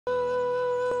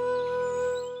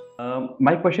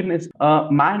My question is,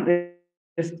 man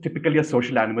is typically a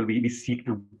social animal. We seek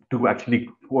to actually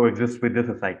coexist with the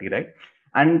society, right?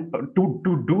 And to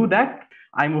do that,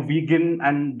 I'm a vegan,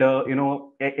 and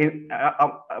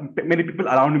many people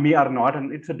around me are not,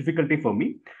 and it's a difficulty for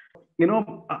me.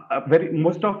 Very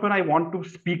most often I want to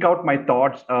speak out my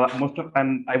thoughts,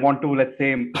 and I want to, let's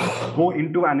say, go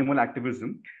into animal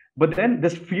activism. But then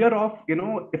this fear of,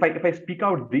 if I speak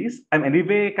out these, I'm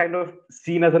anyway kind of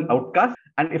seen as an outcast,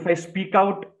 and if I speak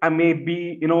out, I may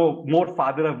be, more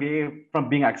farther away from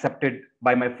being accepted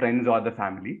by my friends or the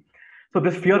family. So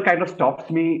this fear kind of stops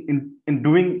me in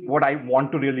doing what I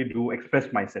want to really do,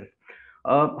 express myself.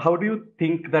 How do you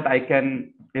think that I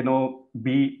can,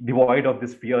 be devoid of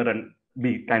this fear and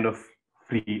be kind of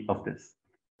free of this?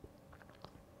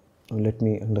 Let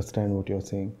me understand what you're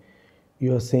saying.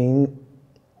 You are saying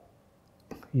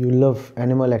you love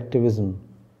animal activism,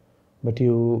 but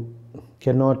you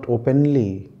cannot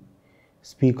openly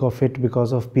speak of it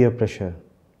because of peer pressure.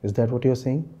 Is that what you're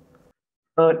saying?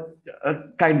 Uh,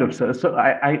 kind of, sir. So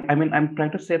I mean, I'm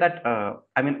trying to say that,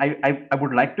 I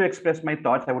would like to express my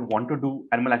thoughts. I would want to do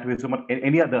animal activism or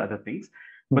any other things,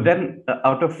 but then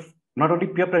out of not only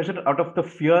peer pressure, out of the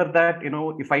fear that,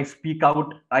 if I speak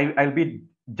out, I'll be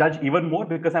judged even more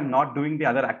because I'm not doing the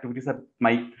other activities that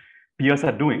my peers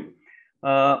are doing.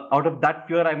 Out of that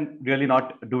fear, I'm really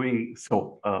not doing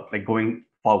so, like going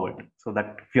forward. So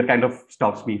that fear kind of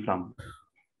stops me from.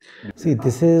 See,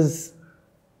 this is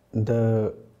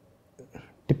the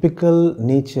typical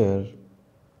nature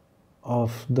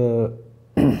of the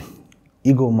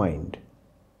ego mind.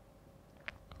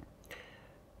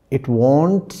 It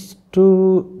wants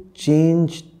to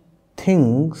change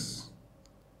things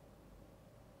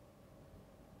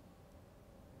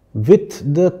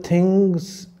with the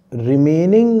things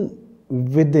remaining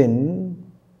within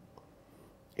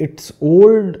its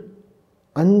old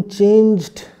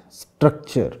unchanged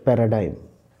structure paradigm.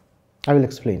 I will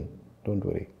explain, don't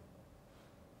worry.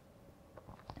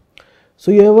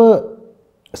 So you have a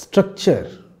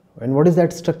structure, and what is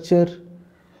that structure?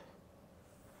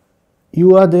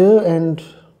 You are there and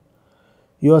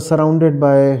you are surrounded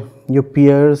by your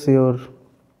peers, your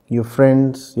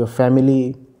friends, your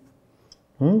family,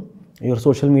 your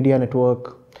social media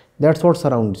network. That's what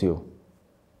surrounds you,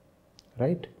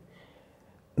 right?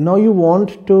 Now you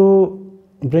want to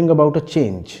bring about a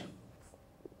change.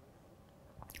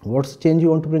 What's the change you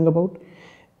want to bring about?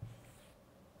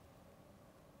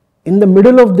 In the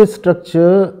middle of this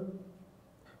structure,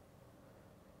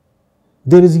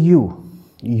 there is you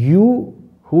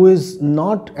who is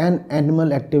not an animal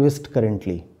activist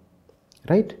currently,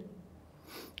 right?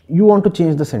 You want to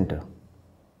change the center.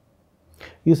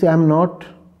 You say, I'm not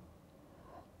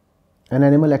an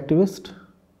animal activist,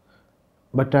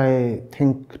 but I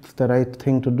think it's the right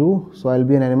thing to do, so I'll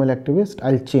be an animal activist.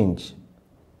 I'll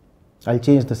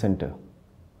change the center.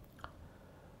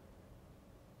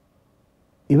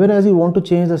 Even as you want to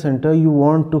change the center, you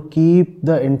want to keep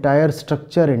the entire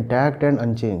structure intact and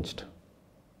unchanged.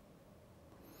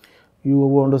 You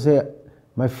want to say,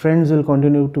 my friends will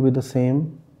continue to be the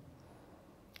same,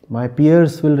 my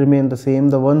peers will remain the same,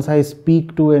 the ones I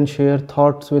speak to and share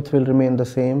thoughts with will remain the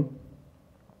same.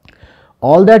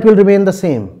 All that will remain the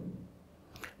same.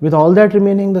 With all that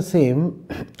remaining the same,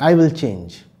 I will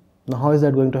change. Now, how is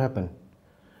that going to happen?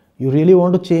 You really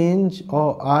want to change,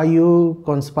 or are you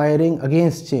conspiring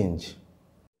against change?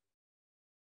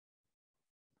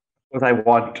 Because I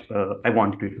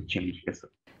want to change. Yes, sir.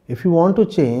 If you want to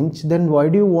change, then why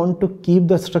do you want to keep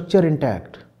the structure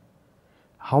intact?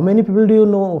 How many people do you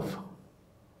know of?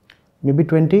 Maybe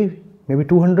 20, maybe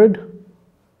 200,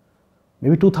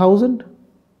 maybe 2000?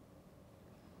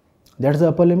 That's the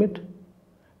upper limit.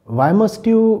 Why must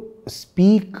you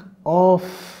speak of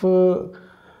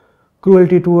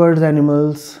cruelty towards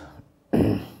animals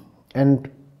and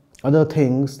other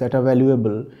things that are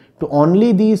valuable to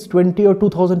only these 20 or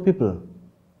 2000 people?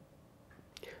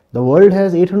 The world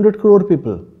has 800 crore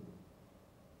people.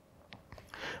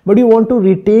 But you want to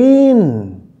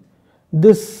retain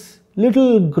this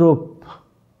little group,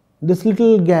 this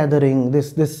little gathering,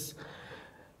 this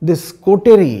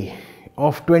coterie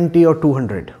of 20 or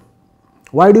 200.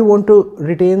 Why do you want to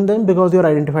retain them? Because you are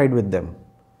identified with them.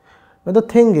 But the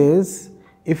thing is,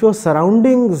 if your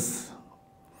surroundings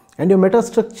and your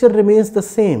metastructure remains the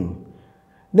same,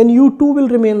 then you too will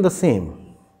remain the same.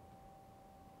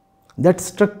 That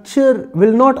structure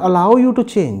will not allow you to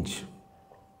change.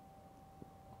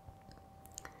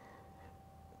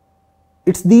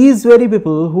 It's these very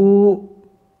people who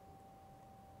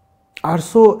are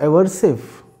so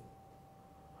aversive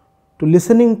to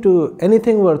listening to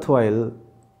anything worthwhile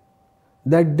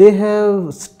that they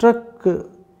have struck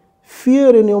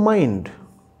fear in your mind.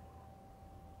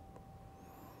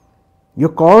 Your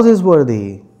cause is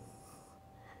worthy,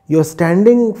 you are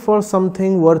standing for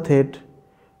something worth it,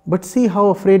 but see how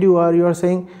afraid you are. You are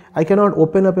saying, I cannot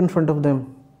open up in front of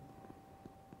them.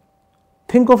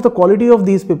 Think of the quality of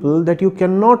these people, that you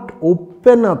cannot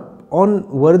open up on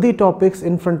worthy topics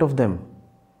in front of them.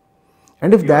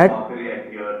 And if that,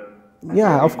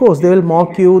 yeah, of course, they will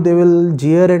mock you, they will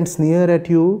jeer and sneer at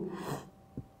you.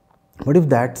 But if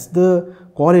that's the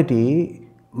quality,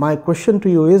 my question to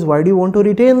you is, why do you want to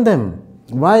retain them?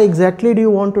 Why exactly do you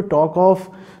want to talk of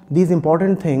these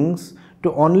important things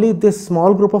to only this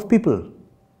small group of people?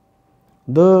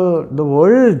 The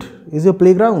world is your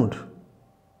playground.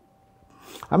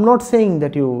 I'm not saying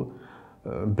that you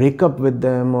break up with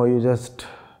them or you just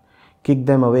kick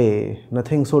them away,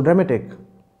 nothing so dramatic.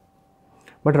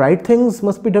 But right things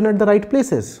must be done at the right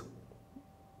places.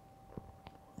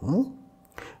 Do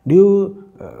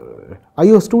you, are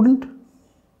you a student?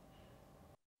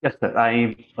 Yes, sir.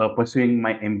 I'm pursuing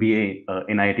my MBA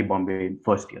in IIT Bombay in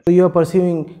first year. So you are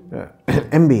pursuing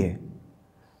MBA.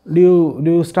 Do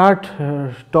you start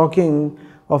talking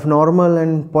of normal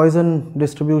and poison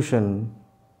distribution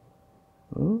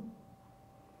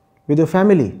with your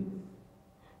family,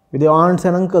 with your aunts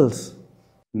and uncles?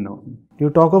 No. Do you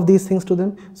talk of these things to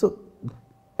them? So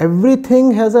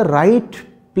everything has a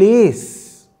right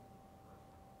place.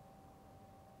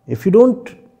 If you don't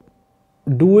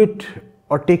do it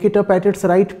or take it up at its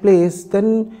right place,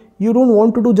 then you don't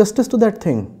want to do justice to that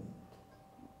thing.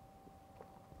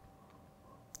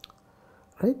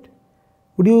 Right?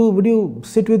 Would you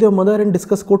sit with your mother and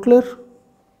discuss Kotler?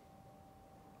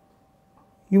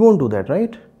 You won't do that,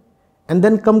 right? And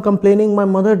then come complaining, my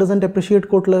mother doesn't appreciate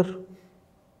Kotler.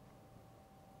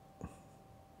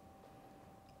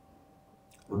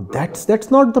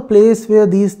 That's not the place where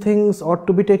these things ought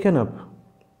to be taken up.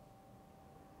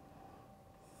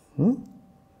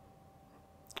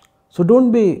 So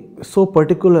don't be so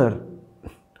particular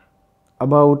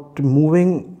about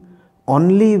moving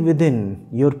only within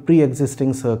your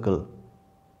pre-existing circle.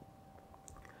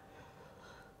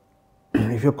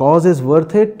 If your cause is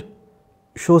worth it,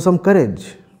 show some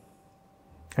courage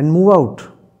and move out.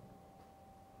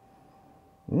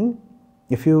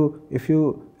 If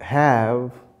you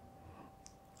have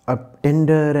a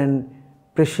tender and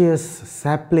precious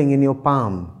sapling in your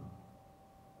palm,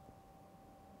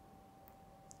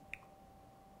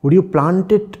 would you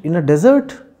plant it in a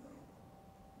desert?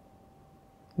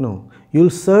 No,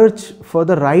 you'll search for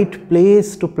the right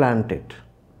place to plant it.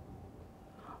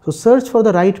 So search for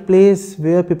the right place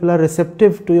where people are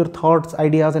receptive to your thoughts,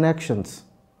 ideas and actions.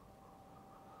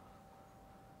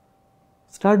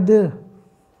 Start there.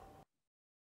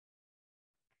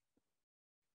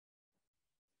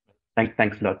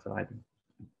 Thanks a lot, sir. I think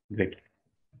great.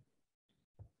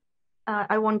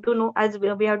 I want to know, as we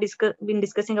have been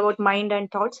discussing about mind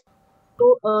and thoughts.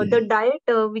 So the diet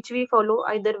which we follow,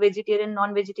 either vegetarian,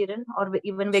 non-vegetarian, or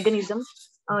even veganism,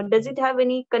 does it have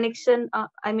any connection?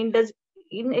 I mean, does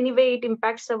in any way it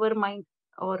impacts our mind?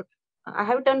 Or I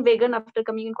have turned vegan after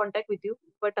coming in contact with you,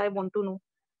 but I want to know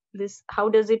this. How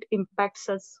does it impacts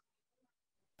us?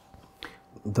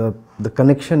 The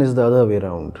connection is the other way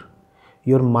around.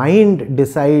 Your mind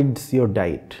decides your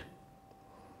diet.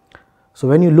 So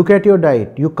when you look at your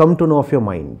diet, you come to know of your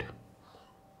mind.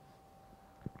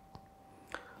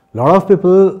 A lot of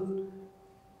people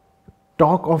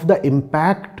talk of the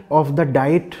impact of the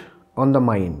diet on the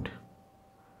mind.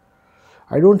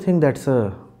 I don't think that's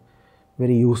a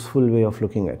very useful way of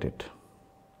looking at it.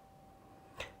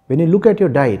 When you look at your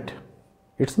diet,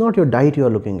 it's not your diet you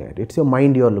are looking at, it's your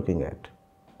mind you are looking at.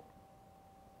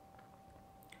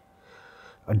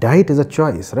 A diet is a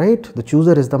choice, right? The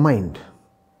chooser is the mind.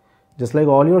 Just like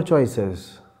all your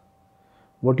choices,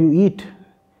 what you eat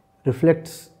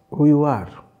reflects who you are.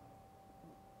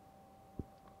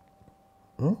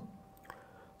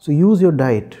 So use your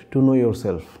diet to know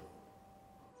yourself.